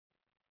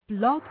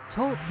Blog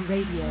Talk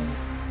Radio.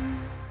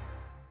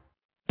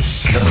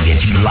 Coming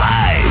at you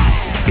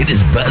live. It is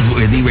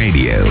BuzzWorthy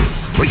Radio,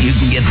 where you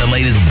can get the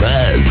latest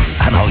buzz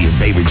on all your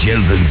favorite shows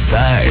and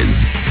stars.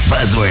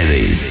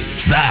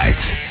 BuzzWorthy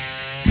starts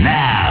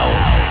now.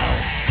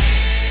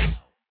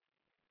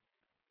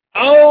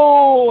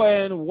 Oh,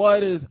 and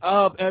what is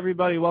up,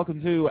 everybody?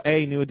 Welcome to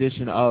a new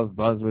edition of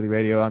BuzzWorthy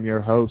Radio. I'm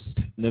your host,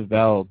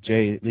 Nivelle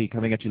J. Lee,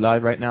 coming at you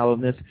live right now on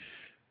this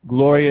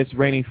glorious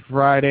rainy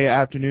Friday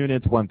afternoon.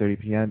 It's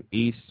 1:30 p.m.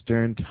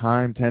 Eastern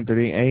Time,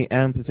 10:30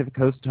 a.m. Pacific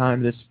Coast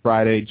Time this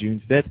Friday,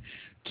 June 5th,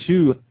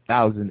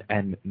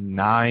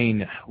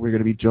 2009. We're going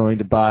to be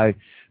joined by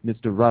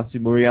Mr. Rossi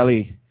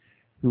Morreale,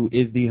 who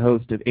is the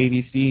host of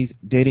ABC's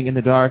Dating in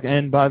the Dark.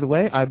 And by the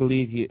way, I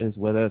believe he is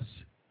with us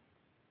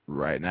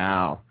right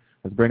now.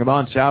 Let's bring him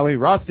on, shall we?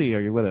 Rossi,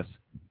 are you with us?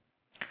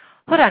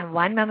 Hold on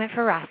one moment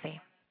for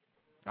Rossi.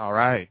 All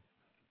right.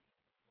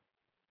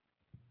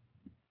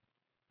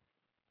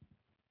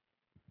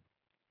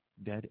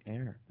 Dead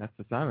air. That's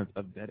the silence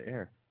of dead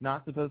air.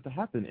 Not supposed to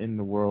happen in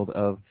the world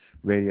of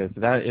radio. So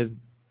that is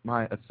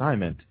my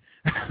assignment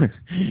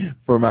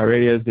for my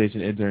radio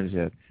station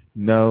internship.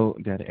 No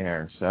dead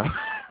air. So,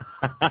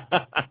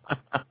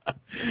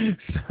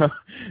 so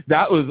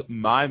that was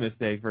my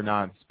mistake for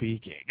not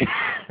speaking.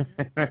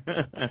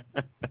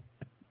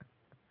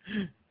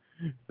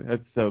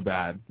 That's so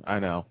bad. I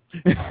know.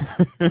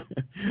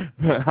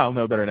 But I'll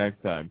know better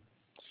next time.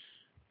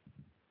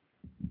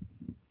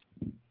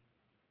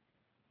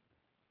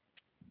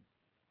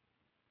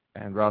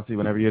 And Rossi,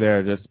 whenever you're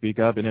there, just speak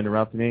up and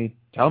interrupt me.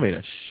 Tell me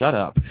to shut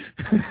up.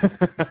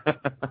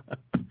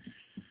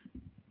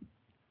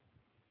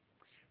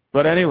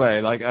 But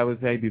anyway, like I was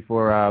saying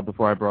before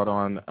we brought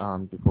on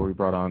to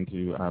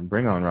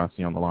bring on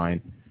Rossi on the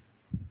line,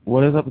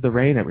 what is up with the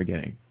rain that we're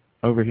getting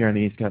over here on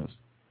the East Coast?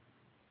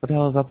 What the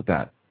hell is up with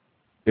that?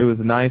 It was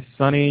a nice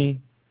sunny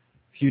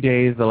few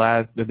days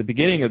at the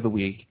beginning of the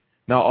week.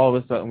 Now all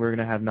of a sudden we're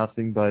gonna have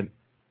nothing but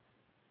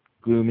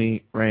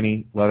gloomy,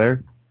 rainy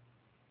weather.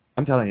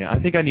 I'm telling you, I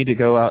think I need to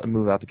go out and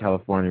move out to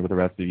California with the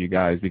rest of you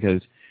guys,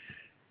 because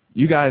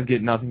you guys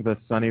get nothing but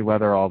sunny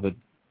weather all the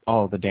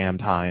damn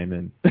time,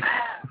 and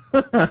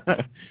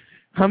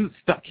I'm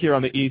stuck here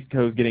on the East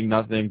Coast getting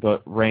nothing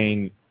but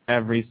rain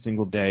every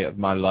single day of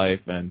my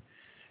life, and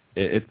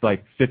it's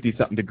like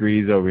 50-something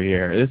degrees over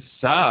here. It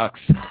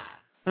sucks.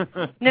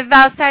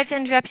 Nivelle, sorry to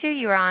interrupt you.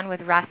 You are on with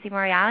Rossi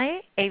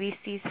Morreale,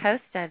 ABC's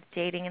host of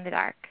Dating in the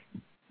Dark.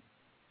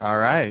 All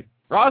right.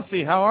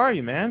 Rossi, how are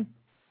you, man?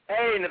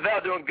 Hey,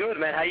 Nivelle, doing good,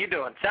 man. How you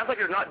doing? Sounds like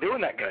you're not doing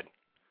that good.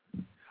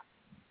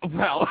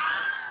 Well,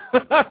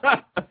 sounds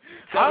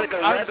like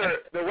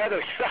the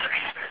weather sucks.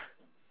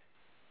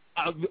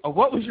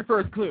 What was your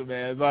first clue,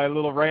 man? My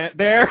little rant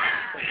there?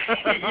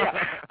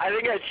 Yeah, I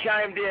think I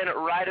chimed in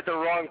right at the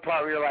wrong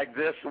part where you're like,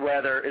 this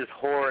weather is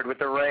horrid with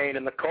the rain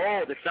and the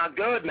cold. It's not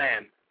good,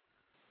 man.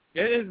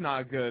 It is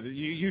not good.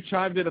 You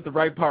chimed in at the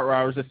right part where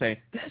I was just saying,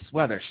 this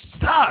weather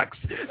sucks.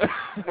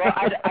 Well,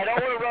 I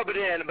don't want to rub it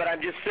in, but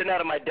I'm just sitting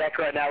out on my deck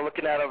right now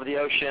looking out over the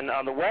ocean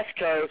on the West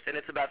Coast, and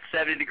it's about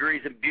 70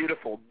 degrees and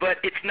beautiful. But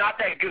it's not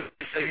that good,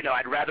 so,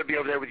 I'd rather be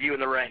over there with you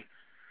in the rain.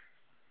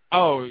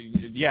 Oh,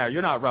 yeah,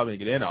 you're not rubbing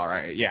it in all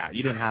right. Yeah,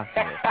 you didn't have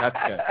to. That's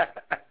good.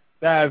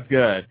 That's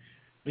good.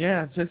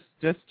 Yeah,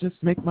 just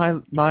make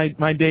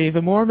my day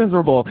even more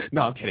miserable.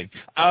 No, I'm kidding.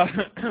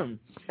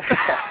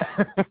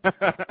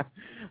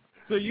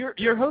 So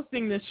you're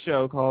hosting this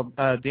show called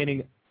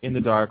Dating in the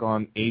Dark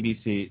on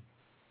ABC.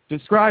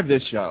 Describe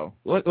this show.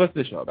 What's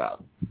this show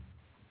about?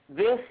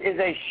 This is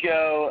a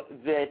show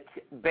that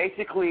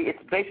basically a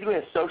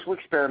social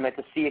experiment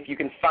to see if you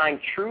can find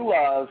true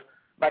love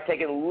by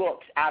taking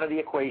looks out of the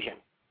equation.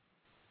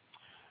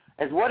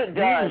 As what it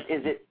does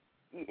is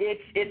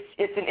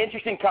it's an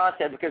interesting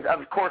concept, because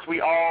of course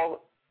we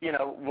all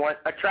want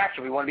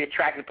attraction. We want to be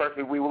attracted to a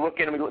person. We will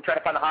look in and we try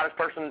to find the hottest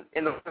person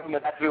in the room,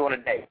 and that's who we want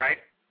to date, right?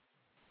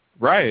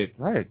 Right.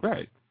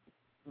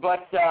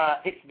 But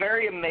it's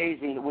very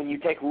amazing when you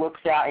take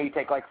looks out and you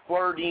take like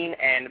flirting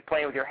and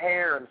playing with your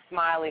hair and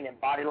smiling and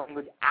body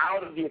language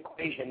out of the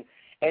equation,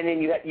 and then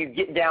you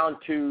get down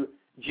to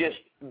just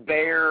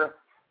bare,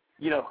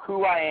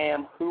 who I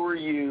am, who are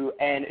you,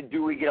 and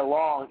do we get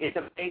along. It's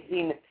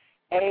amazing,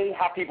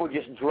 how people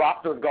just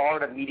drop their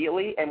guard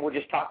immediately and will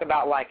just talk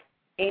about like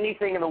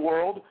anything in the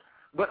world,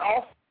 but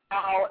also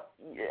how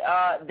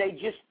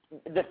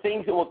the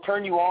things that will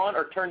turn you on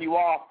or turn you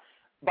off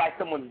by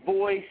someone's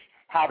voice,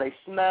 how they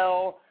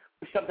smell,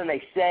 something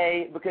they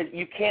say, because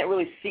you can't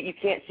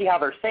see how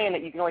they're saying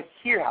it. You can only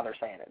hear how they're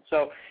saying it.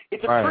 So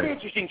it's a pretty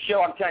interesting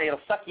show. I'm telling you,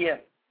 it'll suck you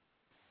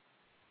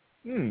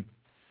in.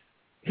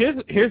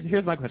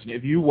 Here's my question.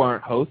 If you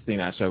weren't hosting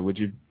that show, would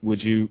you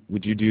do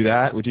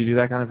that? Would you do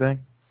that kind of thing?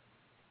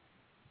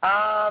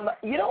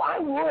 I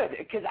would,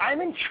 because I'm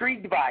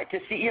intrigued by it to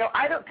see.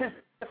 Because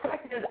the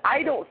fact is,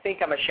 I don't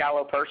think I'm a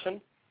shallow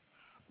person,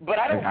 but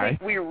I don't think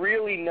we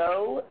really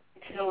know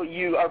until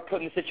you are put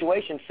in the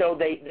situation. So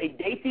they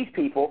date these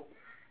people,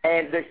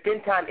 and they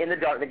spend time in the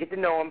dark. They get to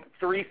know them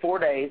 3-4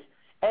 days,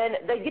 And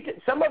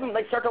some of them,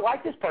 they start to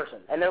like this person.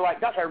 And they're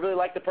like, gosh, I really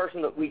like the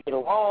person, that we get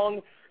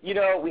along. You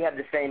know, we have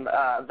the same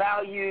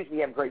values. We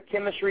have great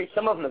chemistry.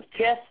 Some of them have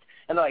kissed,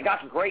 and they're like,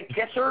 gosh, great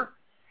kisser.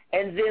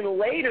 And then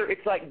later,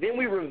 it's like, then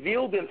we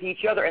reveal them to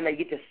each other, and they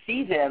get to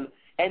see them,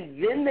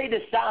 and then they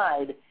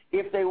decide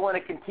if they want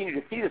to continue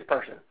to see this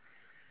person.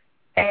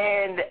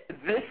 And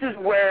this is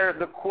where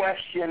the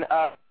question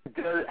of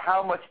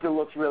how much do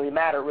looks really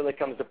matter really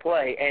comes to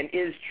play, and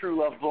is true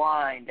love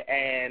blind,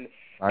 and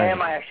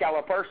am I a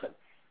shallow person?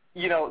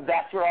 You know,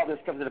 that's where all this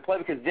comes into play,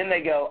 because then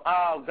they go,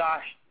 oh,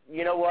 gosh,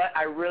 you know what,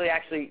 they're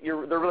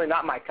really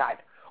not my type.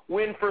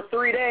 When for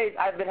 3 days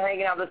I've been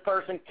hanging out with this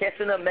person,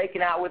 kissing them,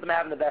 making out with them,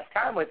 having the best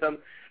time with them,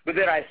 but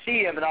then I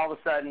see them and all of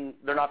a sudden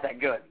they're not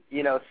that good,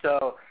 you know.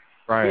 So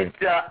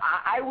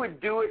I would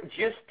do it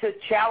just to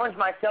challenge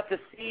myself to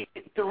see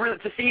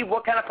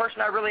what kind of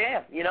person I really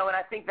am, you know. And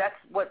I think that's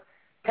what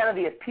kind of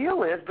the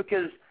appeal is,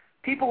 because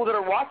people that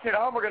are watching at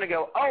home are going to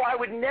go, oh, I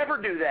would never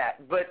do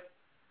that. But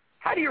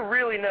how do you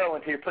really know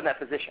until you're put in that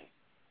position?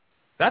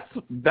 That's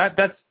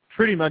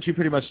pretty much, you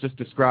pretty much just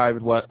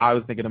described what I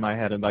was thinking in my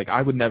head. And, like,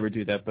 I would never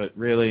do that, but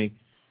really,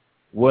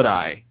 would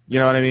I? You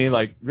know what I mean?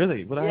 Like,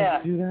 really, would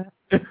I do that?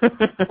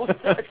 Well,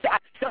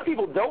 some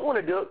people don't want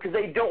to do it because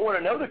they don't want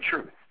to know the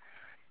truth.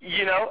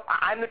 You know,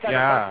 I'm the type of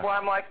person where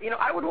I'm like, you know,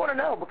 I would want to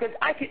know, because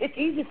it's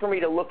easy for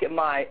me to look at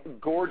my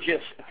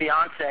gorgeous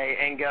fiance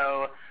and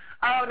go,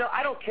 oh, no,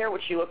 I don't care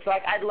what she looks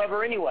like. I'd love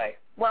her anyway.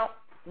 Well,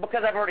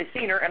 because I've already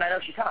seen her and I know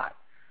she's hot.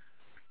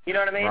 You know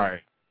what I mean?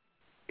 Right.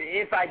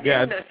 If I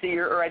didn't see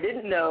her or I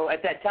didn't know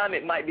at that time,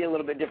 it might be a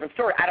little bit different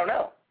story. I don't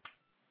know.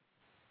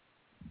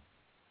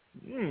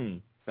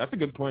 That's a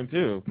good point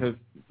too, because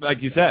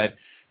like you said,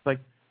 it's like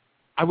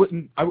I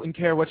wouldn't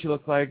care what she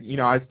looks like. You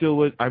know, I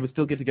would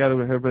still get together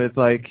with her, but it's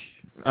like,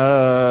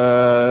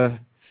 and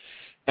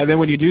then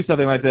when you do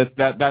something like this,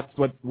 that's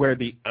where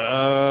the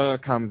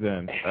comes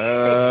in.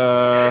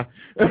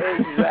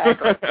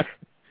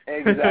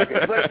 Exactly.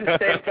 But at the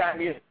same time,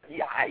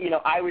 you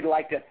know, I would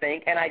like to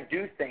think, and I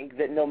do think,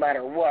 that no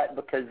matter what,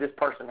 because this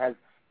person has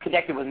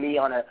connected with me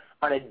on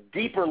a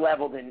deeper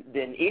level than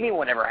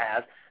anyone ever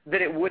has,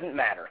 that it wouldn't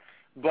matter.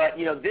 But,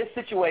 you know, this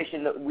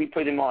situation that we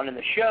put him on in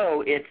the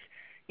show,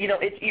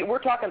 we're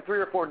talking 3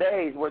 or 4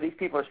 days where these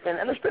people are spending,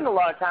 and they're spending a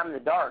lot of time in the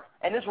dark.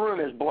 And this room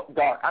is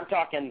dark. I'm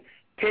talking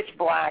pitch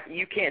black.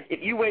 You can't,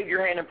 if you wave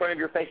your hand in front of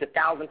your face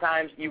 1,000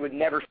 times, you would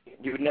never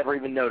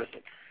even notice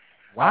it.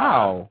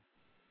 Wow.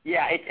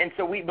 Yeah,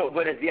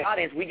 but as the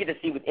audience, we get to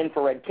see with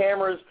infrared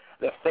cameras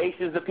the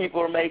faces that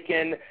people are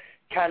making,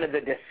 kind of the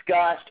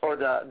disgust or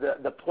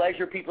the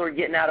pleasure people are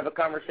getting out of a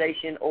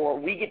conversation, or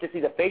we get to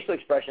see the facial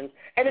expressions.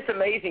 And it's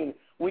amazing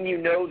when you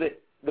know that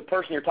the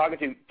person you're talking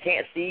to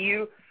can't see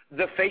you,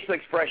 the facial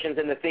expressions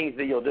and the things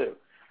that you'll do.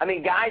 I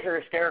mean, guys are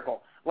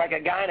hysterical. Like, a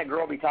guy and a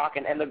girl will be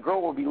talking, and the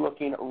girl will be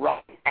looking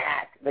right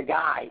at the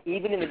guy,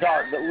 even in the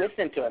dark, but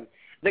listen to him.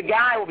 The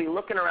guy will be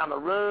looking around the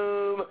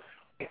room,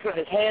 putting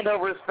his hand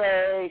over his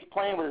face,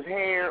 playing with his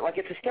hair. Like,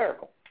 it's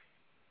hysterical.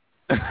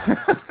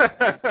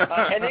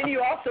 And then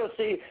you also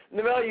see, and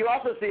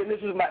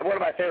this is one of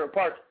my favorite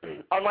parts,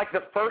 on, like,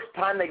 the first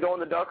time they go in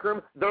the dark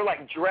room, they're,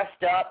 like,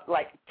 dressed up,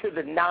 like, to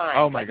the nines.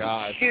 Oh, my like,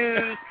 God.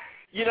 Shoes.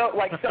 You know,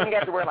 like, some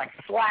guys are wearing, like,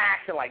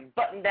 slacks and, like,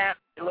 button down.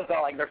 They look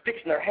all like they're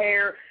fixing their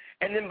hair.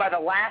 And then by the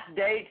last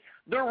date,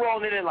 they're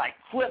rolling in like,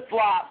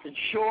 flip-flops and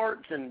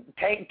shorts and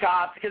tank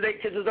tops, because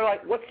they're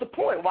like, what's the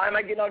point? Why am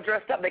I getting all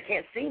dressed up? They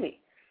can't see me.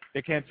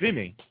 They can't see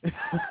me.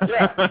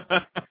 Yeah.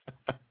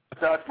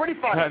 So it's pretty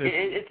fun. I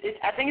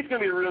think it's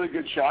going to be a really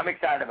good show. I'm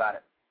excited about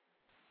it.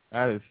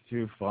 That is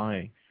too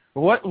funny.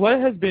 What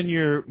has been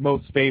your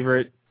most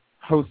favorite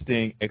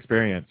hosting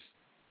experience?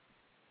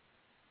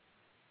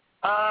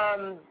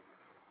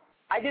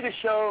 I did a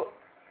show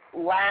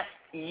last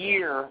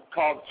year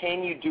called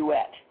Can You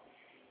Duet?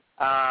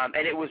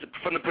 And it was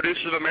from the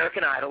producers of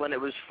American Idol, and it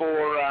was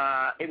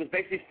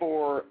basically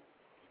for,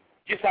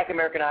 just like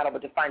American Idol,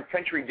 but to find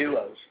country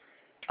duos.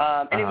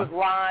 And it was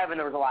live, and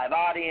there was a live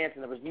audience,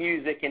 and there was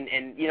music,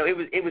 and you know,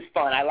 it was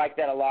fun. I like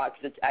that a lot,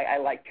 because I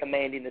like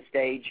commanding the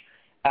stage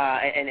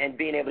and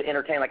being able to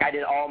entertain. Like, I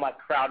did all my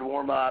crowd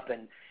warm-up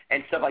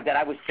and stuff like that.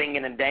 I was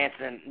singing and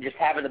dancing and just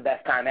having the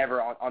best time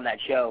ever on that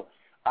show.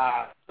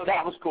 So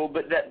that was cool.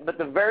 But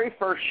the very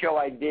first show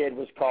I did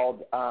was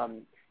called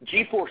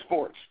G4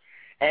 Sports,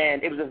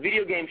 and it was a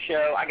video game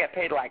show. I got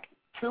paid like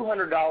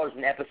 $200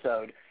 an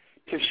episode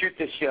to shoot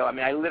this show. I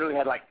mean, I literally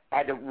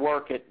had to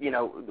work at, you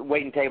know,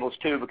 waiting tables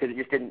too, because it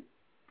just didn't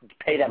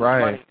pay that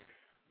much money.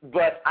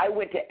 But I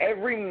went to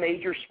every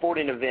major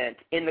sporting event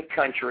in the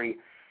country,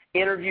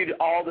 interviewed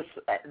all the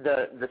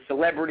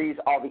celebrities,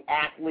 all the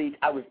athletes.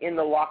 I was in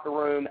the locker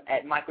room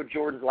at Michael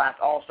Jordan's last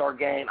All-Star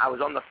game. I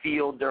was on the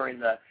field during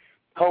the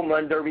home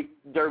run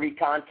derby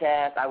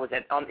contest. I was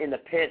in the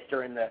pits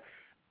during the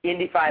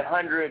Indy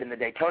 500 and the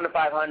Daytona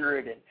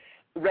 500 and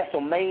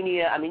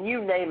WrestleMania. I mean,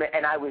 you name it,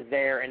 and I was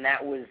there, and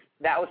that was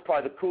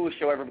probably the coolest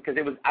show ever, because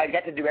I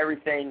got to do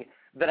everything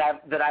that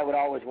I would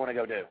always want to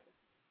go do.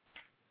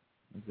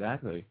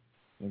 Exactly.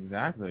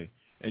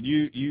 And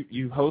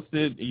you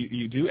hosted,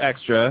 you do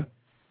extra,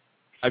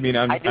 I mean,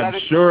 I'm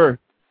sure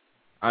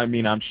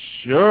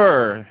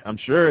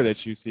that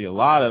you see a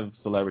lot of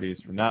celebrities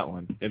from that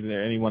one. Is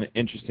there anyone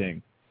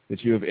interesting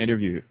that you have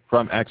interviewed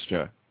from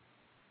Extra?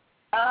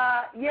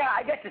 Yeah,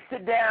 I got to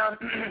sit down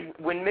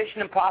when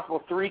Mission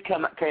Impossible 3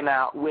 came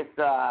out with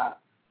Tom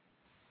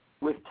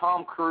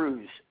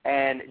Cruise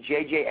and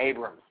J.J.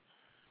 Abrams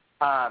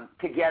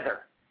together.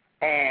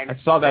 And I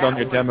saw that on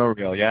your demo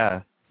reel,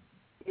 yeah.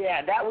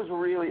 Yeah, that was a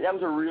really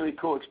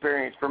cool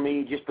experience for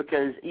me, just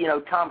because, you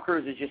know, Tom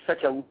Cruise is just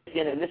such a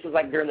legend, and this was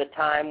like during the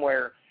time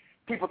where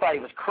people thought he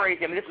was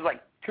crazy. I mean, this was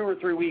like 2 or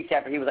 3 weeks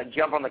after he was like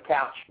jump on the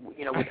couch,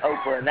 you know, with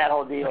Oprah and that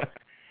whole deal.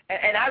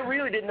 And I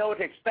really didn't know what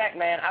to expect,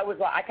 man. I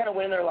kind of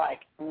went in there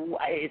like,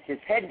 is his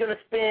head going to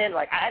spin?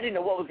 Like, I didn't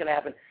know what was going to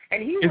happen.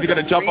 And is he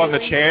going to jump on the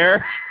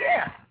chair?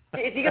 Yeah.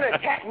 Is he going to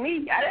attack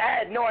me? I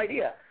had no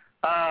idea.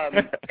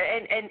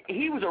 And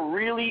he was a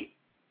really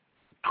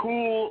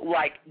cool,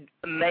 like,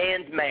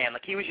 man's man.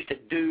 Like, he was just a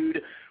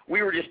dude.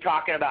 We were just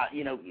talking about,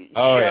 you know,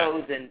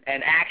 shows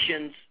and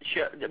actions,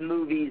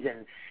 movies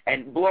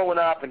and blowing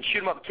up and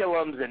shoot 'em up, kill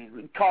 'ems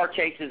and car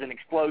chases and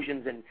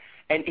explosions.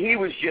 And he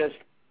was just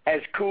as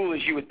cool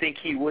as you would think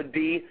he would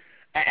be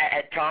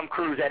at Tom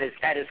Cruise at his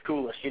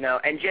coolest, you know.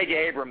 And J.J.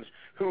 Abrams,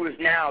 who is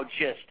now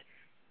just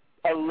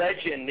a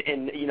legend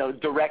in, you know,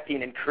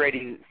 directing and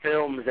creating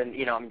films and,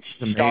 you know,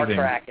 Star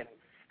Trek. And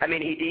I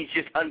mean, he's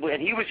just unbelievable.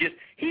 And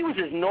he was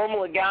as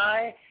normal a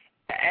guy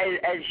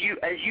as you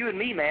and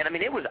me, man. I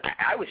mean,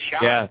 I was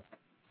shocked.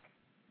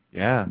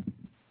 Yeah.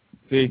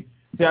 See,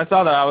 I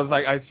saw that. I was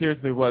like, I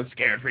seriously was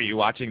scared for you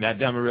watching that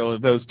demo reel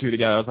of those two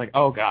together. I was like,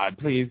 oh God,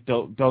 please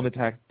don't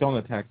attack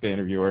the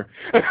interviewer.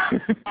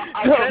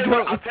 I'll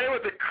tell you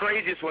what the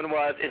craziest one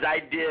was. Is I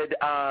did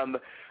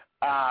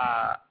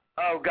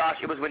oh gosh,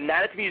 it was when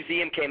Night at the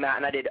Museum came out,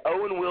 and I did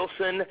Owen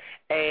Wilson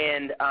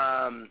and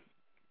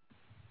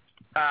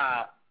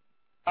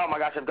oh my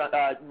gosh, I've got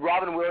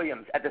Robin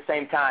Williams at the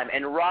same time.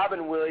 And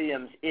Robin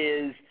Williams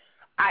is,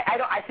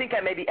 I think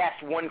I maybe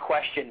asked one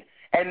question,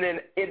 and then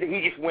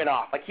he just went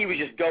off. Like, he was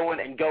just going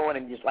and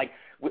just like,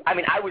 I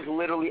mean, I was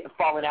literally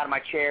falling out of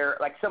my chair.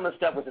 Like, some of the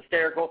stuff was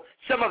hysterical.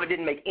 Some of it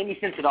didn't make any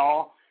sense at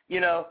all, you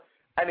know.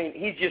 I mean,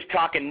 he's just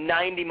talking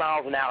 90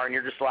 miles an hour, and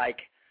you're just like,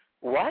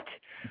 what?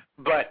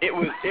 But it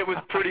was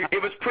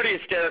pretty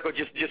hysterical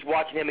just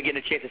watching him and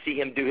getting a chance to see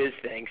him do his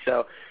thing.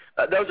 So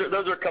those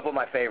are a couple of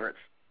my favorites.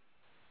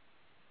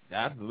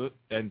 Absolutely.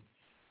 And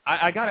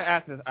I got to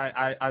ask this.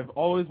 I've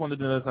always wanted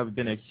to know this. I've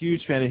been a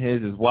huge fan of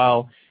his as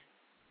well.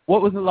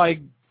 What was it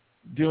like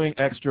doing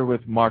Extra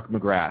with Mark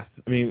McGrath?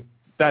 I mean,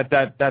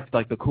 that's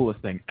like the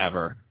coolest thing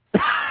ever.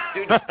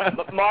 Dude,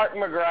 Mark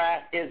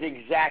McGrath is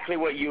exactly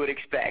what you would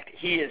expect.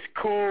 He is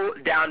cool,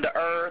 down to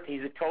earth.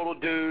 He's a total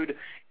dude.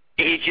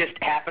 He just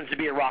happens to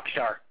be a rock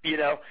star, you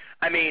know.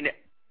 I mean,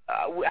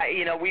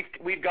 you know,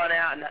 we've gone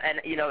out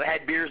and you know,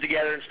 had beers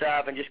together and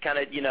stuff, and just kind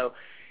of, you know,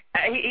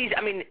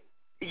 I mean,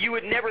 you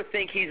would never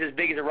think he's as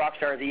big as a rock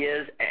star as he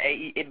is,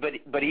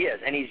 but he is,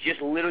 and he's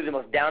just literally the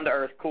most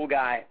down-to-earth, cool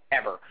guy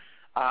ever.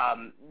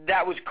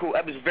 That was cool.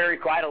 That was very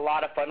cool. I had a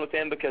lot of fun with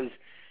him because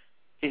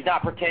he's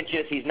not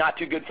pretentious. He's not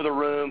too good for the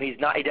room. He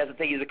doesn't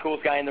think he's the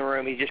coolest guy in the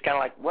room. He's just kind of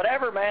like,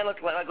 whatever, man.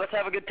 Let's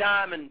have a good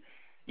time. And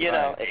you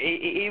know,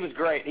 he was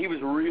great. He was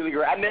really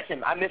great. I miss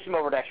him.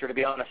 Over at Extra, to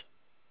be honest.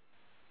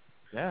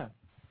 Yeah.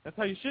 That's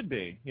how you should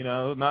be, you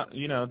know.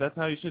 That's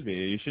how you should be.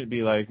 You should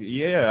be like,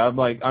 yeah, I'm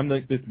like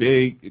this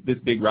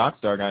big rock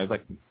star guy. It's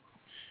like,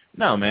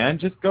 no, man,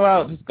 just go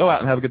out and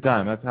have a good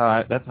time. That's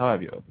how I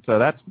view it. So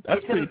that's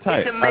pretty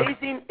tight.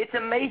 It's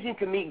amazing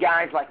to meet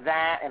guys like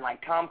that and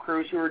like Tom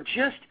Cruise, who are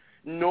just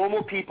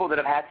normal people that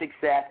have had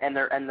success, and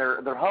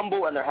they're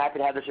humble and they're happy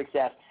to have their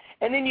success.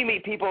 And then you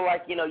meet people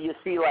like, you know, you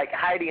see like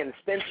Heidi and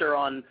Spencer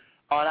on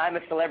I'm a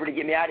Celebrity,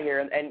 Get Me Out of Here,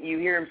 and you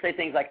hear him say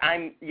things like,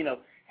 I'm, you know,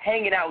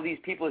 hanging out with these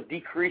people is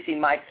decreasing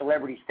my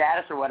celebrity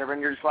status or whatever,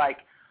 and you're just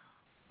like,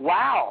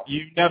 wow.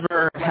 You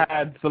never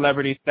had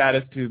celebrity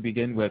status to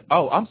begin with.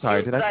 Oh, I'm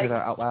sorry. Did I say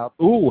that out loud?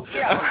 Ooh.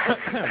 Yeah.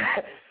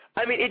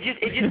 I mean,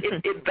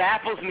 it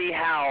baffles me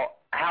how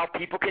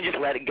people can just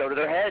let it go to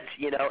their heads,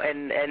 you know,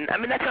 and I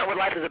mean, that's not what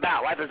life is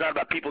about. Life is not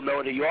about people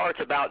knowing who you are. It's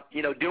about,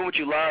 you know, doing what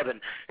you love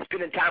and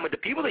spending time with the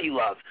people that you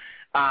love.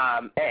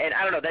 And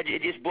I don't know,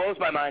 it just blows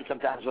my mind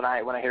sometimes when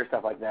I hear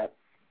stuff like that.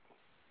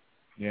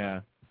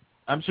 Yeah.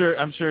 I'm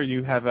sure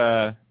you have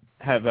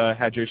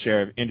had your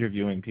share of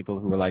interviewing people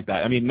who were like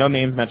that. I mean, no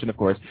names mentioned, of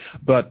course,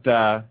 but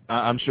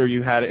I'm sure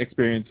you had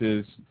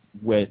experiences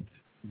with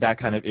that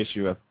kind of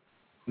issue of,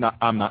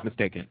 I'm not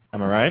mistaken.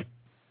 Am I right?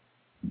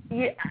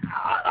 Yeah,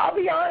 I'll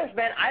be honest,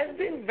 man. I've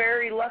been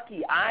very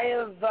lucky. I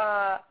have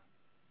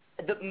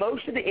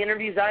most of the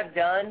interviews I've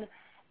done,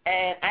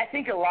 and I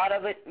think a lot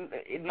of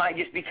it might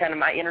just be kind of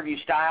my interview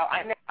style.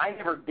 I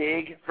never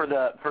dig for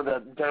the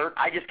dirt.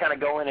 I just kind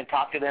of go in and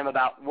talk to them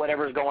about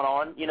whatever's going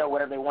on, you know,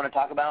 whatever they want to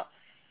talk about.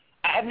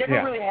 I've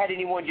never really had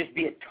anyone just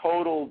be a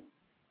total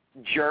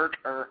jerk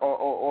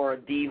or a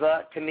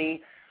diva to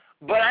me.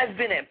 But I've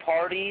been at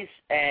parties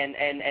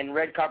and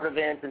red carpet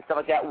events and stuff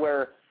like that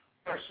where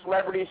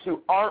celebrities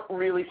who aren't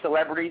really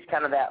celebrities,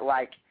 kind of that,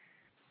 like,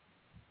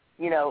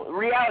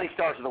 reality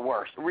stars are the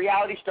worst.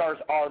 Reality stars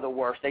are the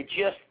worst. They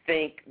just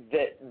think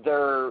that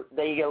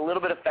they get a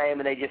little bit of fame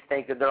and they just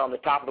think that they're on the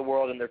top of the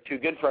world and they're too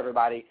good for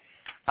everybody.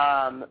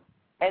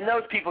 And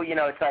those people,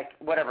 it's like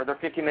whatever, their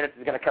 15 minutes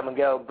is going to come and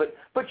go. But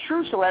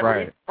true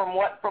celebrities, from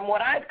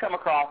what I've come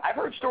across, I've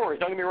heard stories.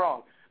 Don't get me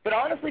wrong. But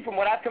honestly, from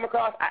what I've come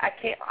across, I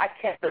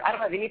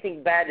don't have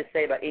anything bad to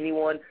say about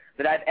anyone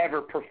that I've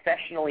ever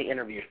professionally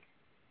interviewed.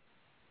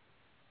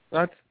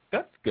 That's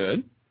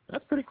good.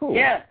 That's pretty cool.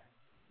 Yeah.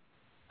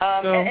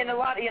 And a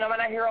lot,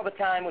 I hear all the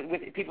time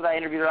with people that I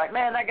interview, they're like,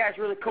 man, that guy's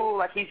really cool.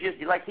 Like he's just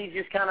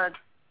kind of,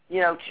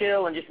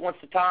 chill and just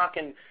wants to talk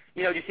and,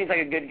 just seems like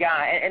a good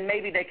guy. And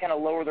maybe they kind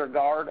of lower their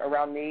guard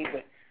around me,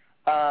 but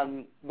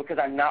because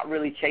I'm not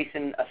really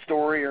chasing a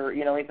story or,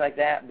 anything like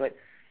that. But,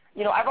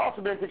 I've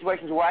also been in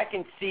situations where I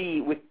can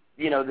see with,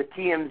 the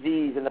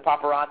TMZs and the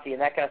paparazzi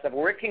and that kind of stuff,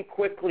 where it can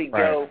quickly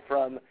go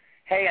from,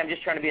 hey, I'm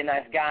just trying to be a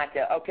nice guy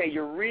to, okay,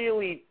 you're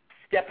really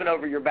stepping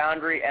over your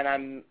boundary and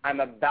I'm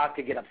about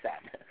to get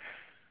upset.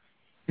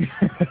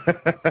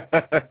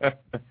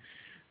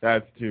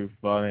 That's too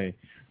funny.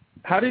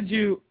 How did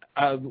you,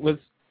 was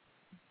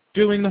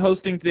doing the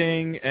hosting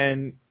thing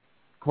and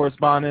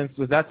correspondence,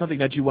 was that something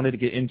that you wanted to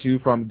get into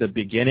from the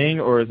beginning,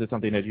 or is it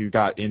something that you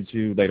got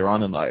into later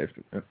on in life?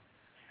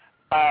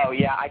 Oh,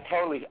 yeah, I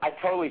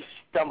totally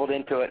stumbled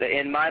into it.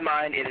 In my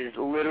mind, it is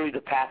literally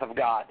the path of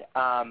God.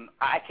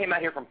 I came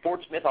out here from Fort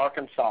Smith,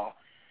 Arkansas,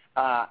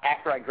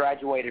 after I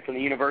graduated from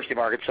the University of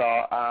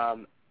Arkansas,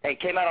 and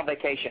came out on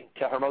vacation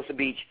to Hermosa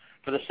Beach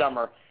for the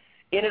summer.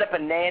 Ended up a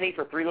nanny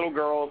for 3 little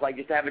girls,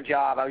 just to have a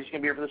job. I was just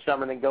going to be here for the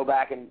summer and then go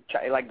back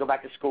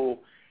to school.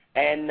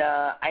 And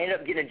I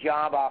ended up getting a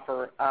job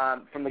offer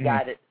from the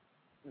guy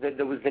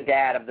that was the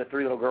dad of the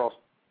 3 little girls.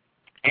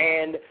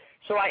 And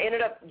so I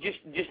ended up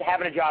just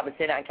having a job and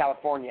staying out in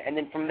California. And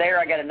then from there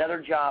I got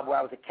another job where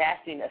I was a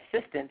casting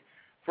assistant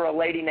for a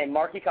lady named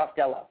Marky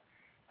Costello.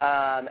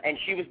 And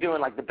she was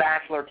doing The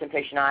Bachelor,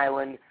 Temptation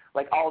Island,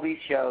 all these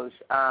shows.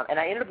 And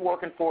I ended up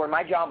working for her, and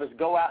my job was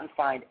go out and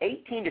find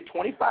 18 to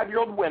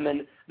 25-year-old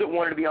women that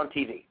wanted to be on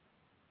TV.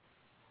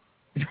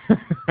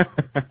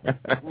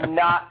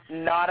 Not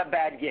a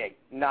bad gig.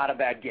 Not a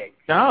bad gig.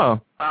 No,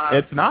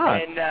 it's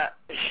not. And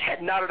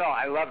not at all.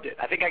 I loved it.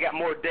 I think I got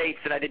more dates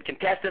than I did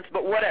contestants,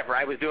 but whatever.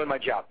 I was doing my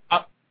job.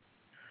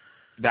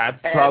 That's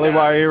probably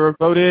why you were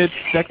voted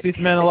Sexiest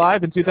Men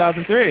Alive in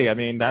 2003. I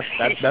mean, that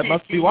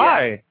must be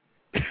why.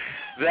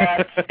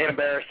 That's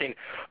embarrassing.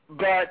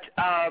 But so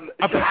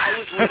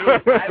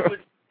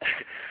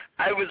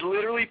I was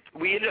literally,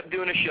 we ended up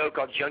doing a show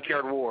called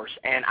Junkyard Wars,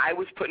 and I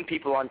was putting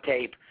people on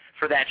tape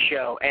for that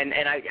show, and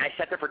I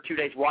sat there for 2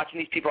 days watching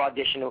these people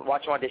audition,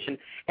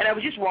 and I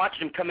was just watching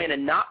them come in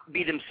and not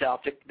be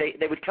themselves.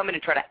 They would come in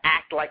and try to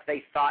act like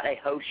they thought a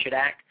host should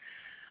act.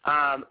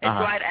 And so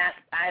I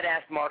had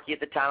asked Marky at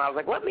the time, I was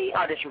like, let me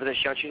audition for this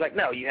show. And she was like,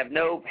 no, you have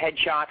no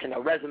headshots and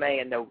no resume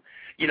and no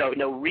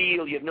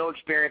reel, you have no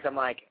experience. I'm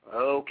like,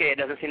 okay, it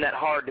doesn't seem that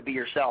hard to be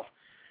yourself.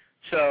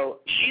 So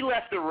she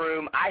left the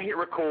room, I hit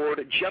record,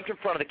 jumped in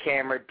front of the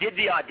camera, did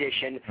the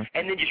audition,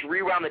 and then just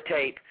rewound the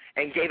tape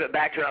and gave it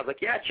back to her. I was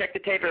like, yeah, check the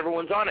tape,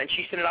 everyone's on it. And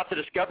she sent it off to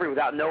Discovery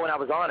without knowing I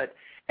was on it,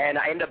 and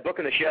I ended up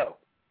booking the show.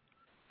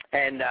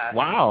 And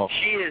wow.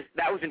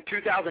 That was in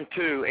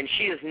 2002, and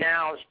she is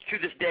now, to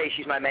this day,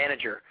 she's my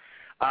manager.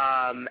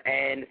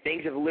 And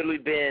things have literally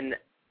been,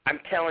 I'm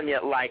telling you,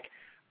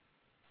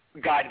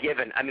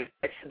 God-given. I mean,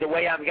 it's the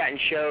way I've gotten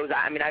shows.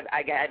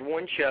 I had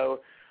one show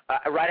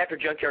right after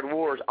Junkyard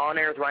Wars on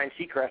air with Ryan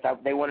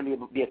Seacrest. They wanted me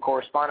to be a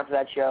correspondent for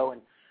that show,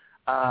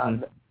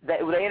 and they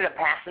ended up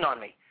passing on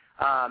me.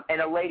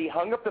 And a lady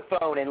hung up the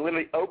phone and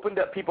literally opened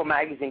up People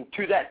magazine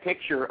to that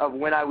picture of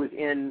when I was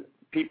in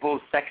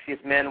People's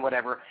Sexiest Men,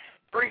 whatever.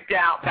 Freaked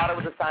out, thought it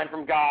was a sign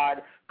from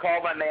God,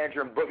 called my manager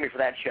and booked me for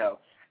that show.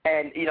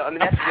 And,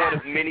 that's one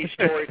of many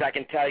stories I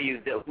can tell you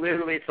that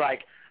literally it's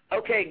like,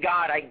 okay,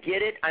 God, I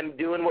get it. I'm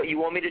doing what you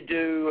want me to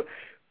do.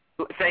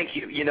 Thank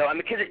you.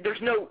 Because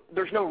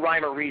there's no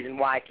rhyme or reason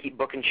why I keep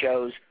booking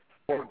shows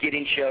or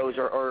getting shows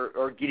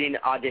or getting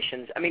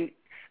auditions. I mean,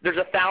 there's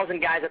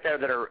 1,000 guys out there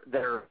that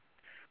are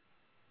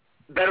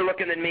better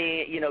looking than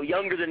me,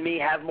 younger than me,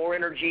 have more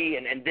energy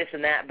and this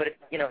and that, but it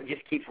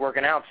just keeps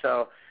working out.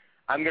 So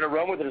I'm going to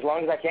run with it as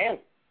long as I can.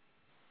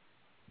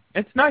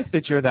 It's nice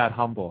that you're that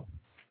humble.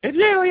 It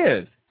really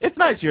is. It's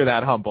nice you're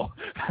that humble.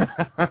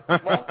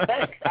 Well,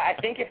 thanks. I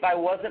think if I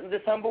wasn't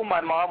this humble,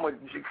 my mom would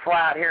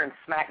fly out here and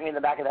smack me in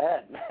the back of the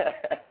head.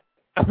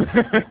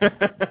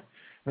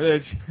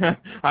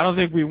 I don't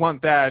think we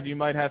want that. You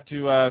might have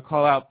to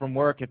call out from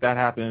work if that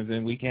happens,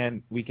 and we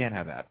can't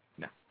have that.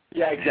 No.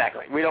 Yeah,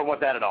 exactly. We don't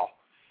want that at all.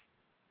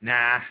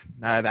 Nah,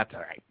 that's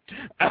all right.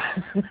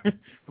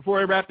 Before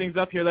we wrap things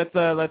up here,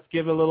 let's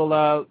give a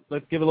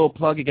little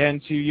plug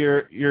again to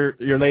your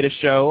latest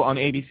show on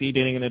ABC,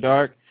 Dating in the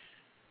Dark.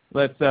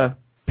 Let's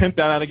pimp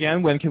that out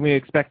again. When can we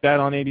expect that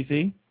on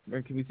ABC?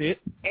 Where can we see it?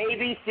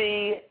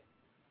 ABC,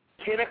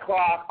 10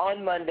 o'clock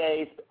on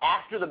Mondays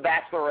after The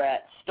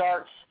Bachelorette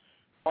starts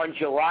on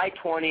July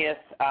 20th.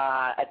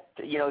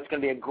 It's going to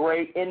be a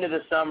great end of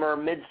the summer,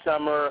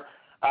 midsummer.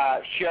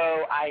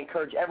 show. I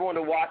encourage everyone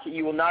to watch it.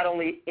 You will not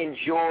only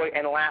enjoy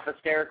and laugh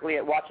hysterically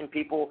at watching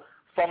people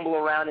fumble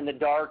around in the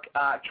dark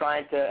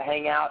trying to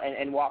hang out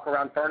and walk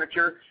around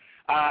furniture,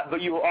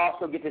 but you will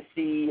also get to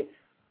see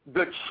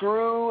the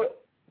true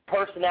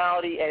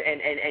personality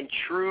and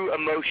true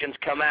emotions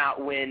come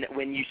out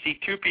when you see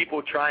two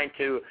people trying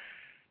to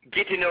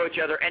get to know each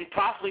other and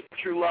possibly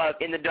true love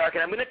in the dark.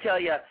 And I'm going to tell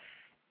you,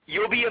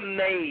 you'll be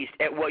amazed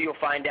at what you'll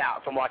find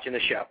out from watching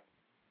the show.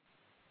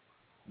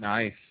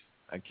 Nice.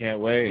 I can't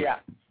wait. Yeah.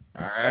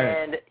 All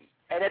right.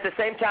 And at the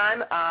same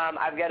time,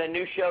 I've got a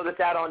new show that's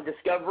out on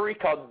Discovery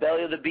called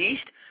Belly of the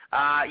Beast.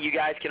 You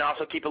guys can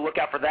also keep a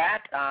lookout for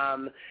that.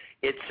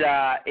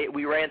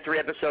 We ran 3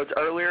 episodes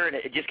earlier, and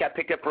it just got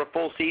picked up for a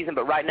full season.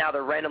 But right now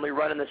they're randomly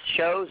running the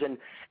shows, and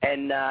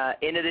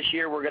end of this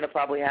year we're going to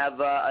probably have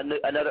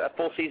a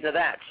full season of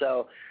that.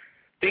 So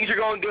things are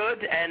going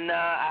good, and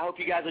I hope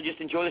you guys will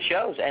just enjoy the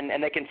shows,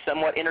 and they can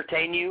somewhat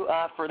entertain you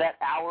for that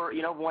hour,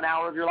 1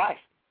 hour of your life.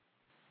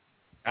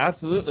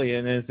 Absolutely.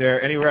 And is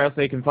there anywhere else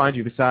they can find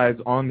you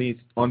besides on these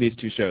 2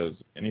 shows?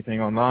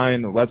 Anything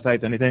online, the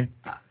websites, anything?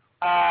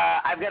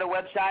 I've got a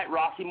website,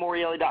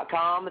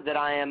 RossiMorreale.com, that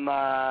I am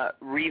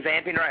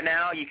revamping right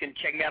now. You can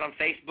check me out on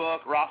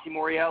Facebook, Rossi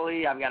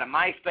Morreale. I've got a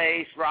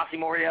MySpace, Rossi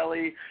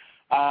Morreale.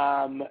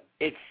 I'm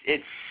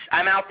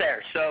out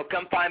there, so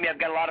come find me.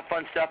 I've got a lot of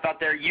fun stuff out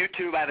there.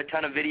 YouTube, I have a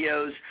ton of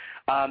videos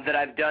that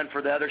I've done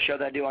for the other show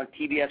that I do on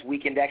TBS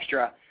Weekend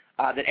Extra.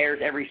 That airs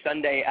every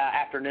Sunday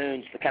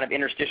afternoons, the kind of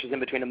interstitials in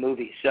between the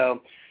movies.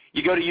 So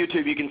you go to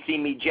YouTube, you can see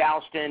me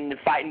jousting,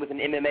 fighting with an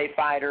MMA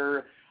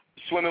fighter,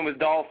 swimming with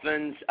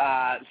dolphins,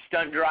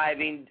 stunt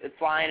driving,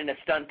 flying in a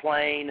stunt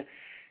plane,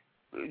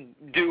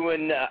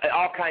 doing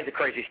all kinds of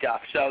crazy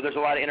stuff. So there's a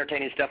lot of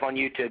entertaining stuff on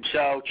YouTube.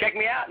 So check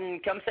me out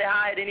and come say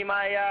hi at any of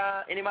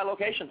my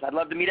locations. I'd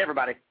love to meet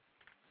everybody.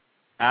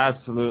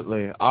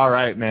 Absolutely. All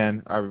right,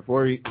 man. All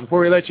right, before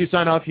we let you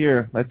sign off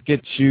here, let's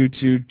get you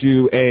to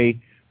do a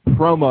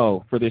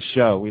promo for this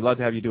show. We'd love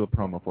to have you do a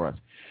promo for us.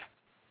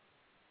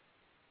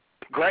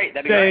 Great.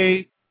 That'd be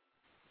great. Say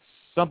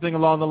something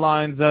along the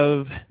lines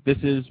of, this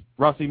is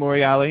Rossi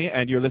Morreale,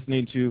 and you're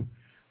listening to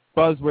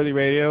BuzzWorthy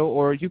Radio,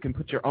 or you can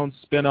put your own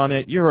spin on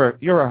it. You're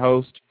a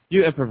host.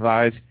 You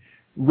improvise.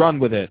 Run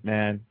with it,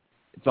 man.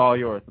 It's all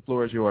yours. The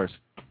floor is yours.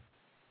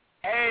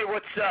 Hey,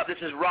 what's up? This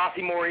is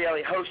Rossi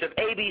Morreale, host of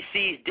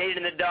ABC's Dating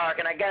in the Dark,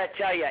 and I got to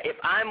tell you, if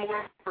I'm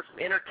looking for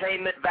some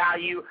entertainment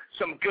value,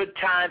 some good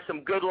times,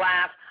 some good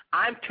laughs,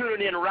 I'm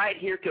tuning in right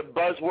here to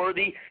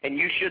BuzzWorthy, and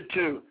you should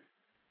too.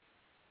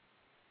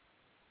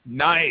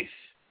 Nice.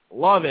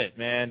 Love it,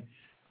 man.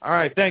 All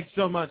right, thanks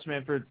so much,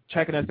 man, for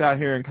checking us out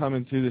here and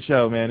coming to the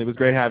show, man. It was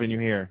great having you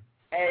here.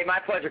 Hey, my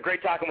pleasure.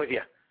 Great talking with you.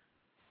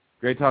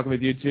 Great talking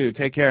with you, too.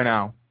 Take care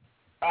now.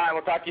 All right,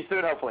 we'll talk to you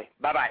soon, hopefully.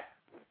 Bye-bye.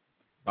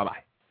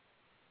 Bye-bye.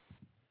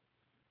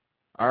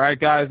 All right,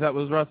 guys, that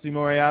was Rossi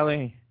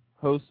Morreale,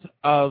 host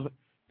of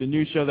the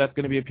new show that's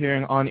going to be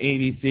appearing on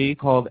ABC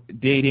called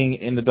Dating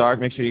in the Dark.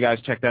 Make sure you guys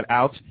check that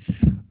out.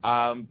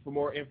 For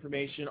more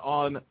information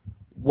on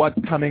what's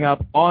coming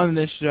up on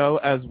this show,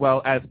 as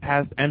well as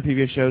past and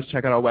previous shows,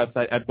 check out our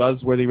website at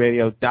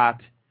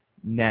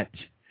buzzworthyradio.net.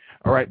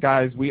 All right,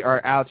 guys, we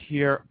are out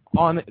here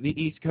on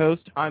the East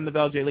Coast. I'm the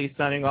Bell J. Lee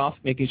signing off,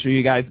 making sure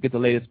you guys get the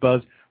latest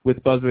buzz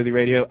with BuzzWorthy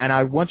Radio. And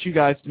I want you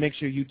guys to make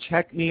sure you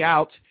check me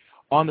out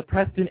on the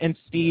Preston and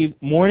Steve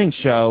Morning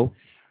Show.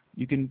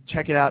 You can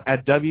check it out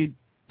at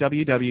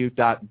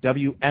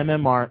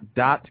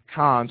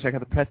www.wmmr.com. Check out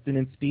the Preston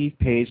and Steve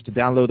page to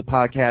download the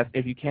podcast.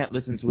 If you can't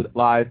listen to it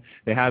live,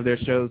 they have their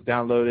shows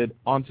downloaded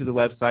onto the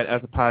website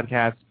as a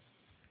podcast.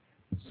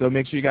 So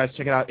make sure you guys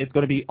check it out. It's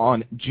going to be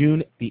on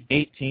June the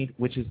 18th,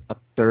 which is a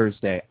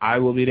Thursday. I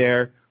will be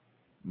there.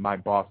 My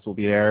boss will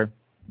be there.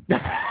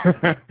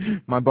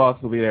 My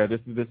boss will be there. This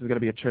is going to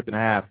be a trip and a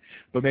half.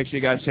 But make sure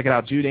you guys check it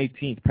out. June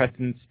 18th,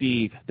 Preston and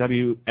Steve,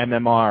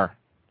 WMMR.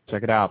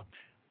 Check it out.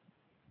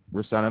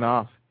 We're signing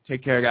off.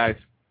 Take care, guys.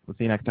 We'll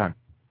see you next time.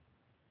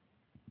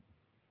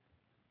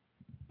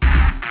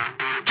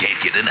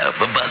 Can't get enough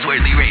of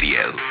BuzzWorthy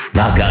Radio.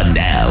 Log on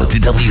now to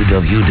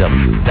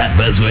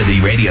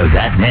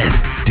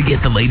www.buzzworthyradio.net to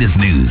get the latest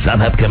news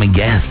on upcoming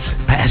guests,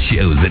 past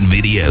shows, and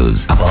videos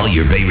of all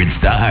your favorite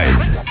stars.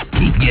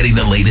 Keep getting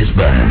the latest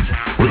buzz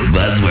with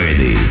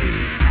BuzzWorthy.